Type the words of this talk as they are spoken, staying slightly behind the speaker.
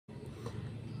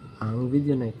Ang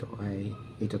video na ito ay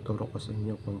ituturo ko sa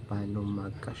inyo kung paano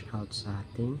mag-cash out sa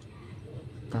ating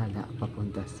Tala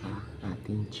papunta sa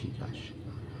ating Gcash.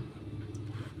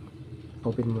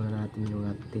 Open muna natin yung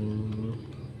ating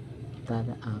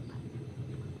Tala app.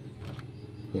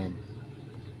 Yan.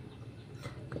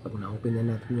 Kapag na-open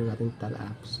na natin yung ating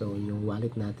Tala app, so yung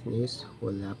wallet natin is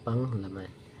wala pang laman.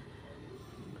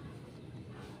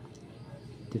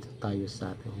 Dito tayo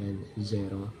sa ating yan,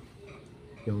 0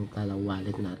 yung Tala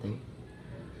wallet natin.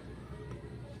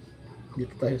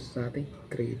 Dito tayo sa ating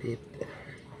credit.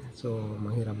 So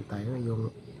manghiram tayo.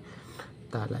 Yung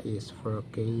Tala is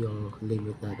 4K yung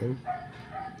limit natin.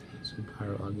 So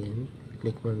borrow again.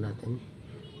 Click muna natin.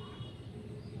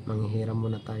 Manghiram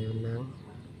muna tayo ng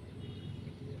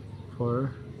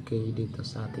 4K dito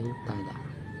sa ating Tala.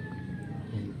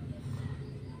 Yan.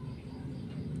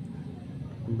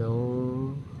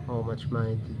 Know how much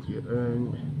money did you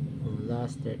earn in the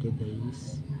last 30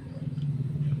 days?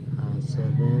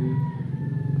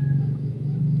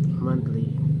 7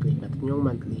 monthly. Click natin yung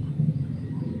monthly.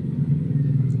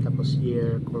 Tapos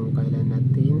year kung kailan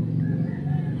natin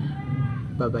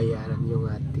babayaran yung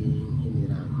ating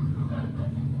hiniram.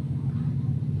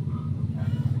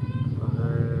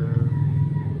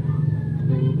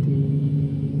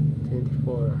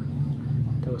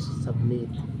 2024. Tapos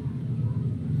submit.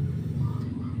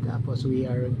 Tapos we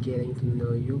are getting to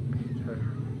know you better.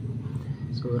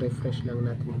 So refresh lang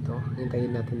natin ito.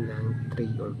 Hintayin natin ng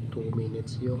 3 or 2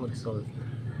 minutes yung result.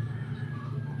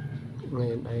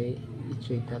 Ngayon ay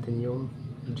i-check natin yung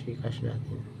Gcash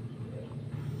natin.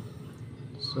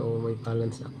 So may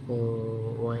balance ako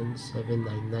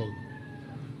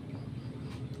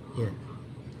 1799. Yan.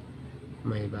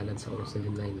 May balance ako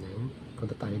 799.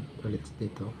 Punta tayo ulit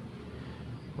dito.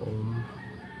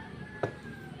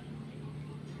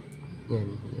 Yan,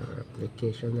 your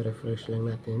application, refresh lang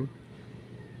natin.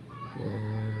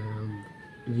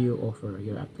 View offer,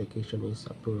 your application is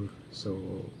approved. So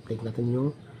click natin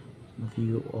yung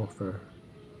view offer.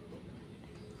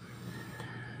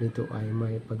 Dito ay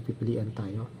may pagpipilian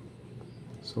tayo.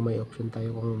 So may option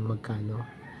tayo kung magkano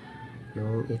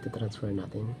yung ito-transfer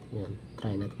natin. Yan,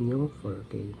 try natin yung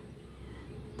 4K.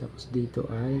 Tapos dito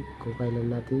ay kung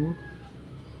kailan natin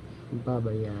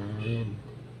babayaran.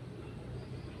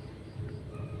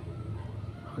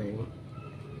 Okay.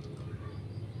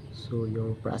 So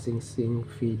yung processing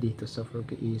fee dito sa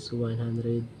 4K is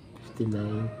 159.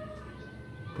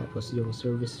 Tapos yung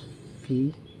service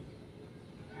fee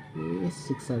is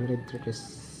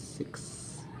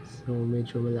 636. So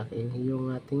medyo malaki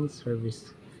yung ating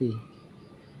service fee.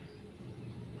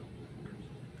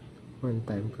 One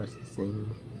time processing.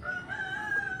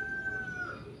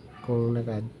 Kung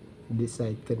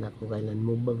naka-decide ka na kung kailan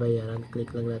mo babayaran,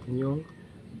 click lang natin yung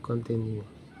continue.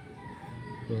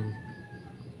 Yan.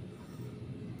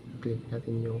 Click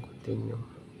natin yung continue.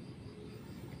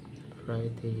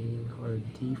 Friday or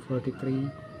D43,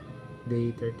 day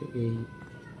 38,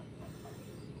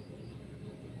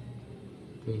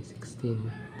 day 16,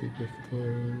 day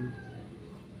 15.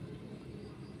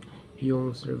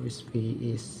 Yung service fee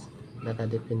is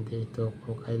nakadepende ito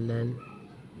kung kailan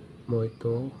mo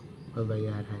ito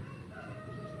babayaran.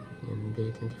 Yan,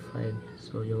 day 25.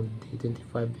 So yung day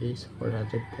 25 is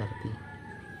 430.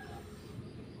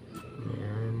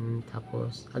 Yan.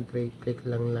 Tapos agree, click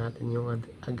lang natin yung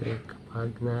agree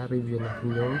kapag na-review natin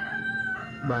yung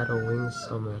borrowing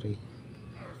summary.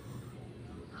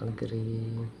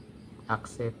 Agree,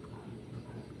 accept.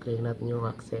 Click natin yung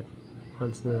accept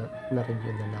once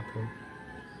na-review na natin.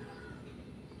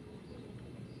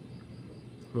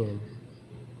 Yan.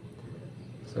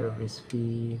 Service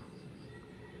fee,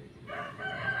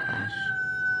 cash.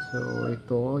 So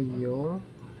ito yung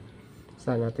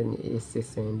saan natin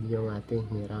i-send yung ating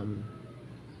hiram.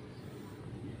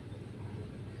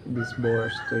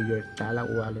 Disburse to your Tala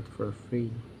wallet for free.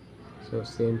 So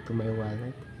send to my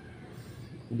wallet.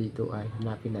 Dito ay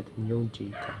hanapin natin yung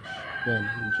Gcash. Yan,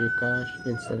 Gcash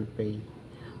instant pay.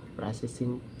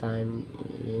 Processing time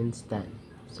instant.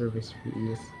 Service fee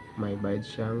is may bayad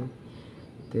siyang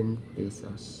 10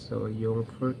 pesos. So yung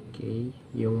 4K,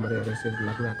 yung marireceive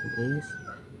lang natin is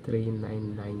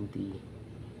 3990.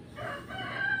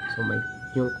 So may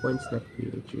yung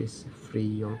coins.ph is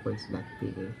free, yung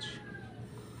coins.ph.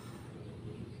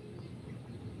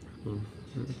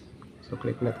 So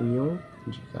click natin yung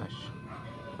Gcash.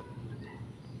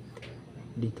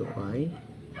 Dito ay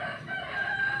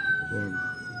yan,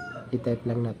 i-type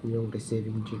lang natin yung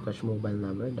receiving Gcash mobile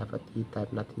number. Dapat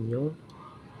i-type natin yung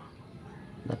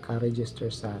naka-register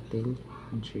sa ating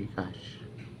Gcash.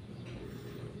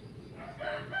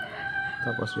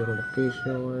 Tapos yung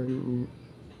location,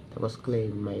 tapos claim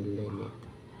my limit.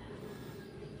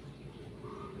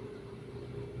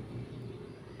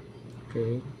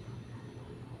 Okay,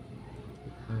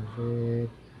 have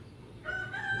it.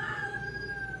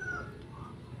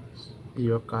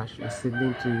 Your cash is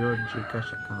sending to your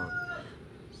Gcash account.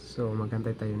 So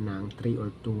magantay tayo ng 3 or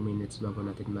 2 minutes bago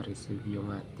natin ma-receive yung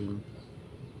ating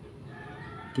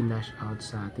kinash out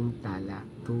sa ating Tala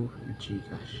to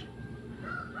Gcash.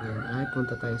 Ngayon ay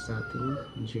punta tayo sa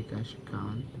ating Gcash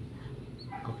account.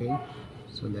 Okay,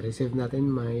 so na-receive natin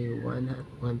may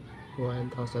 1,799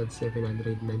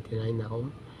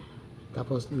 ako.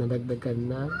 Tapos nadagdagan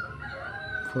na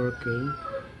 4K.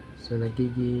 So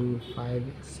nagiging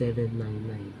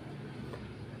 5,799.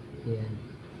 Yan.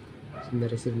 So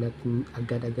na-receive natin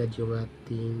agad-agad yung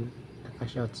ating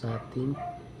cash out sa ating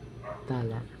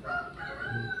Tala.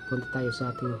 Punta tayo sa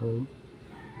ating home.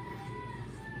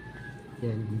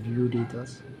 Yan, view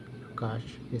details.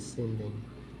 Cash is sending.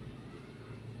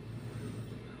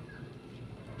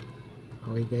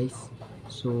 Okay guys,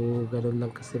 so ganoon lang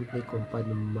kasimple kung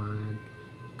paano mag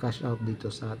cash out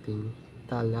dito sa ating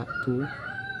Tala to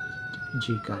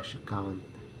Gcash account.